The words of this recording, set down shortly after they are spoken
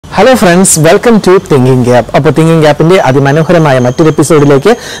Hello friends, welcome to Thinking Gap. അപ്പോൾ Thinking Gapന്റെ അതിമനോഹരമായ മറ്റൊരു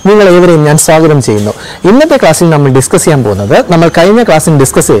എപ്പിസോഡിലേക്ക് നിങ്ങൾ ഏവരെയും ഞാൻ സ്വാഗതം ചെയ്യുന്നു. ഇന്നത്തെ ക്ലാസ്സിൽ നമ്മൾ ഡിസ്കസ് ചെയ്യാൻ പോകുന്നത് നമ്മൾ കഴിഞ്ഞ ക്ലാസ്സിൽ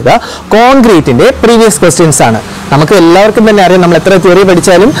ഡിസ്കസ് ചെയ്ത കോൺക്രീറ്റിന്റെ പ്രീവിയസ് ക്വസ്റ്റ്യൻസ് ആണ്. നമുക്ക് എല്ലാവർക്കും തന്നെ അറിയാം, നമ്മൾ എത്ര തിയറി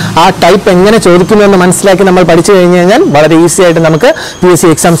പഠിച്ചാലും ആ ടൈപ്പ് എങ്ങനെ ചോദിക്കുന്നു എന്ന് മനസ്സിലാക്കി നമ്മൾ പഠിച്ചു കഴിഞ്ഞു കഴിഞ്ഞാൽ വളരെ ഈസി ആയിട്ട് നമുക്ക്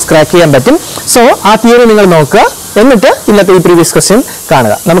PSC എക്സാംസ് ക്രാക്ക് ചെയ്യാൻ പറ്റും. സോ ആ തിയറി നിങ്ങൾ നോക്കുക, എന്നിട്ട് ഇന്നത്തെ ഈ പ്രീവിയസ് ക്വസ്റ്റ്യൻ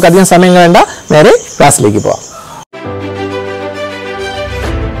കാണുക. നമുക്ക് അധികം സമയം വേണ്ട, നേരെ ക്ലാസ്സിലേക്ക് പോവാം.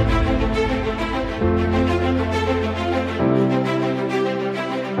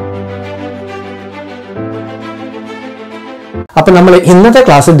 അപ്പോൾ നമ്മൾ ഇന്നത്തെ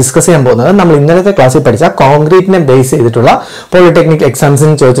ക്ലാസ്സിൽ ഡിസ്കസ് ചെയ്യാൻ പോകുന്നത് നമ്മൾ ഇന്നത്തെ ക്ലാസ്സിൽ പഠിച്ച കോൺക്രീറ്റിനെ ബേസ് ചെയ്തിട്ടുള്ള പോളിടെക്നിക്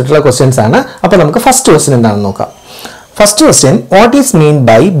എക്സാംസിന് ചോദിച്ചിട്ടുള്ള ക്വസ്റ്റ്യൻസ് ആണ്. അപ്പോൾ നമുക്ക് ഫസ്റ്റ് ക്വസ്റ്റ്യൻ എന്താണെന്ന് നോക്കാം. First question, what is mean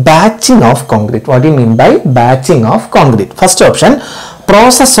by batching of concrete? What you mean by batching of concrete? First option,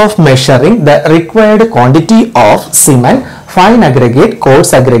 process of measuring the required quantity of cement, fine aggregate,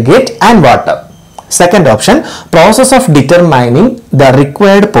 coarse aggregate and water. Second option, process of determining the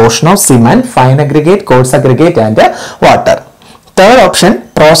required portion of cement, fine aggregate, coarse aggregate and water. Third option,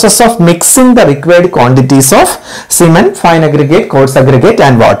 process of mixing the required quantities of cement, fine aggregate, coarse aggregate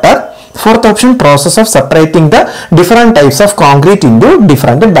and water. Fourth option, process of separating the different types of concrete into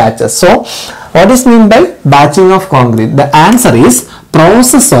different batches. So, what is mean by batching of concrete? The answer is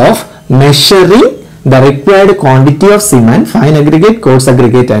process of measuring the required quantity of cement, fine aggregate, coarse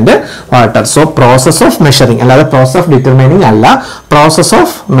aggregate and water. So, process of measuring, allada process of determining alla, process of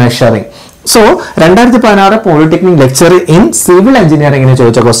measuring. So, 2016 Polytechnic lecture in civil engineering ine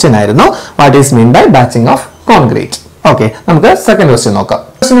choicha question ആയിരുന്നു, what is mean by batching of concrete. Okay, നമുക്ക് second question നോക്കാം.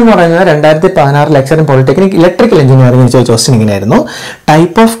 Question എന്ന് പറയുന്നത് 2016 lecture in polytechnic electrical engineering ചോദിച്ച question ഇങ്ങനെയായിരുന്നു.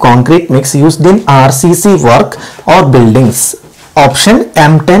 Type of concrete mix used in RCC work or buildings. Option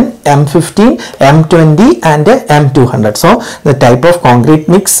M10, M15, M20 and M200. So, the type of concrete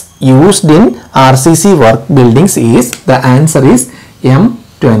mix used in RCC work buildings is, the answer is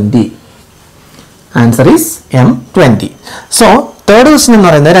M20. Answer is M20. So, third question എന്ന്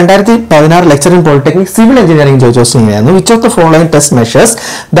പറയുന്നത് 2016 lecture in Polytechnic Civil Engineering ചോദിച്ച question ഇങ്ങനെയായിരുന്നു. Which of the following test measures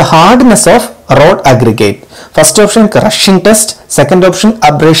the hardness of road aggregate? First option, crushing test. Second option,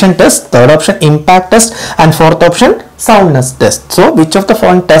 abrasion test. Third option, impact test. And fourth option, soundness test. So, which of the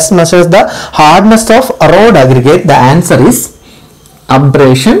following test measures the hardness of road aggregate? The answer is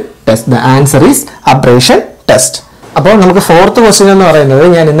abrasion test. The answer is abrasion test. അപ്പോൾ നമുക്ക് fourth question എന്ന് പറയുന്നത്,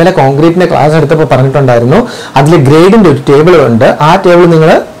 ഞാൻ ഇന്നലെ കോൺക്രീറ്റിന്റെ class എടുത്തപ്പോൾ പറഞ്ഞിട്ടുണ്ടായിരുന്നു, അതിൽ ഗ്രേഡിന്റെ ഒരു ടേബിൾ ഉണ്ട്. ആ ടേബിൾ നിങ്ങൾ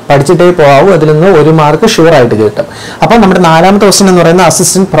പഠിച്ചിട്ടേ പോകാവൂ, അതിൽ നിന്ന് 1 മാർക്ക് ഷുവർ ആയിട്ട് കിട്ടും. അപ്പോൾ നമ്മുടെ നാലാമത്തെ ക്വസ്റ്റ്യൻ എന്ന് പറയുന്നത്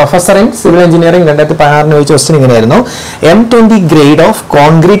assistant professor in civil engineering 2016 ചോദിച്ച ക്വസ്റ്റ്യൻ ഇങ്ങനെയായിരുന്നു. M20 grade of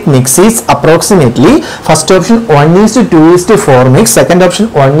concrete mix is approximately. First option 1:2:4 mix. Second option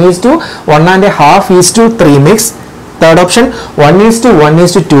 1:1.5:3 mix. Third option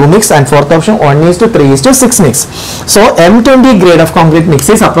 1:1:2 mix and fourth option 1:3:6 mix. So M20 grade of concrete mix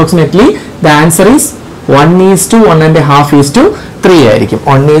is approximately, the answer is 1:1.5:3 ആയിരിക്കും.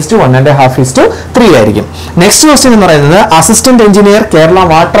 1:1.5:3 ആയിരിക്കും. Next question എന്ന് പറയുന്നത് assistant engineer Kerala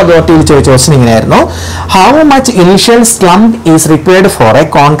water അതോറിറ്റിയിൽ ചോദിച്ച question ഇങ്ങനെയായിരുന്നു. How much initial slump is required for A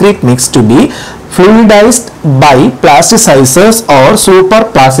concrete mix to B fluidized by plasticizers or super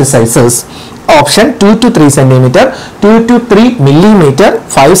plasticizers? Option 2 to 3 cm, 2 to 3 mm,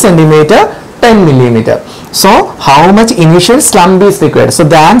 5 cm, 10 mm. So, how much initial slump is required? So,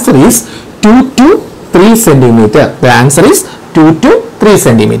 the answer is 2 to 3 cm. The answer is 2 to 3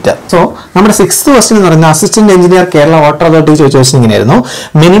 cm. So, നമ്മുടെ sixth question എന്ന് പറയുന്നത് assistant engineer Kerala water authority ചോദിച്ച question ഇങ്ങനെയായിരുന്നു.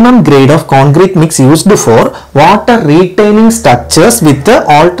 Minimum grade of concrete mix used for water retaining structures with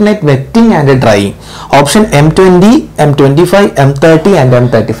alternate wetting and drying. Option M20, M25, M30 and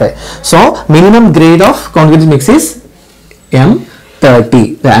M35. So, minimum grade of concrete mix is M30.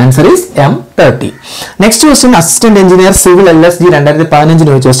 The answer is M30. Next question, assistant engineer civil LSG 2015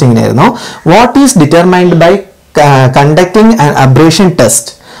 ചോദിച്ച question ഇങ്ങനെയായിരുന്നു. What is determined by conducting an abrasion test?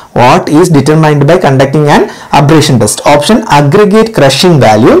 What is determined by conducting an abrasion test? Option aggregate crushing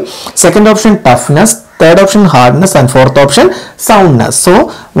value. Second option toughness. Third option hardness and fourth option soundness. So,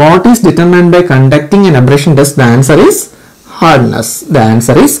 what is determined by conducting an abrasion test? The answer is hardness. The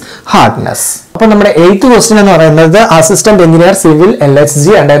answer is hardness. അപ്പോൾ നമ്മുടെ 8th question എന്ന് പറയുന്നത് assistant engineer civil LHG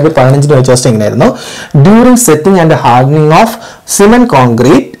 2015 ചോദിച്ച question ഇങ്ങനെയായിരുന്നു. During setting and hardening of cement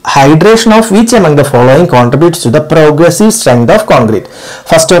concrete, hydration of which among the following contributes to the progressive strength of concrete?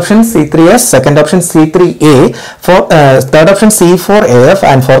 First option C3S, second option C3A, third option C4AF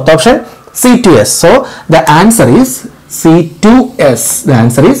and fourth option C2S. So, the answer is C2S. The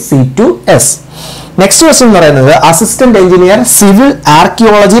answer is C2S. Next question എന്ന് പറയുന്നത് assistant engineer civil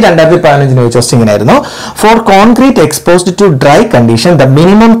archaeology 2015 ചോദിച്ച question ഇങ്ങനെയായിരുന്നു. Four concrete exposed to dry condition the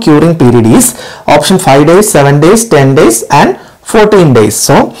minimum curing period is option 5 days, 7 days, 10 days and 14 days.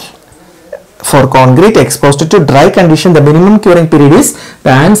 So for concrete exposed to dry condition the minimum curing period is,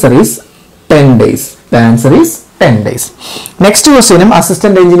 the answer is 10 days. The answer is 10 days. Next question,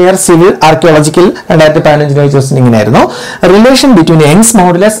 assistant engineer civil archaeological 2015 ചോദിച്ച question ഇങ്ങനെയായിരുന്നു. Relation between Young's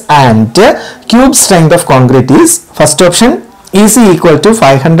modulus and cube strength of concrete is, first option EC equal to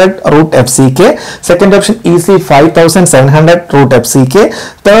 500 root FCK, second option EC 5700 root FCK,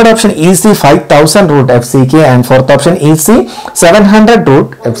 third option EC 5000 root FCK and fourth option EC 700 root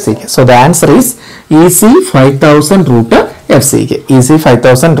FCK. So the answer is EC 5000 root FCK. EC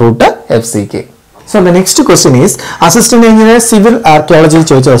 5000 root FCK. So the next question is assistant engineer civil archaeology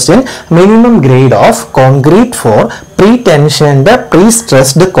choice question, minimum grade of concrete for pre-tensioned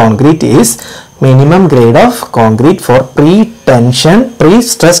pre-stressed concrete is, minimum grade of concrete for pre-tension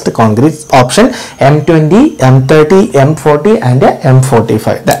pre-stressed concrete option M20, M30, M40 and M45.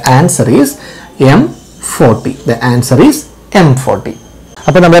 The answer is M40. The answer is M40.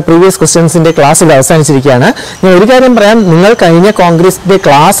 അപ്പോൾ നമ്മുടെ previous ക്വസ്റ്റ്യൻസിന്റെ class ഇവിടെ അവസാനിച്ചിരിക്കുകയാണ്. ഞാൻ ഒരു കാര്യം പറയാം, നിങ്ങൾ കഴിഞ്ഞ കോൺഗ്രസിന്റെ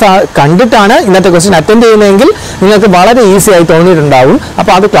ക്ലാസ് കണ്ടിട്ടാണ് ഇന്നത്തെ ക്വസ്റ്റ്യൻ അറ്റൻഡ് ചെയ്യുന്നതെങ്കിൽ നിങ്ങൾക്ക് വളരെ ഈസി ആയി തോന്നിയിട്ടുണ്ടാവും.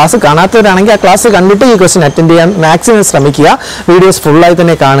 അപ്പോൾ അത് ക്ലാസ് കാണാത്തവരാണെങ്കിൽ ആ ക്ലാസ് കണ്ടിട്ട് ഈ ക്വസ്റ്റ്യൻ അറ്റൻഡ് ചെയ്യാൻ മാക്സിമം ശ്രമിക്കുക. വീഡിയോസ് ഫുള്ളായി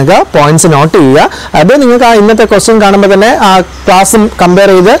തന്നെ കാണുക, പോയിന്റ്സ് നോട്ട് ചെയ്യുക. അത് നിങ്ങൾക്ക് ആ ഇന്നത്തെ ക്വസ്റ്റ്യൻ കാണുമ്പോൾ തന്നെ ആ ക്ലാസ്സും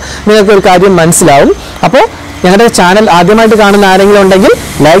കമ്പയർ ചെയ്ത് നിങ്ങൾക്ക് ഒരു കാര്യം മനസ്സിലാവും. അപ്പോൾ ഞങ്ങളുടെ ചാനൽ ആദ്യമായിട്ട് കാണുന്ന ആരെങ്കിലും ഉണ്ടെങ്കിൽ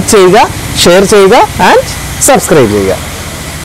ലൈക്ക് ചെയ്യുക, ഷെയർ ചെയ്യുക ആൻഡ് സബ്സ്ക്രൈബ് ചെയ്യുക.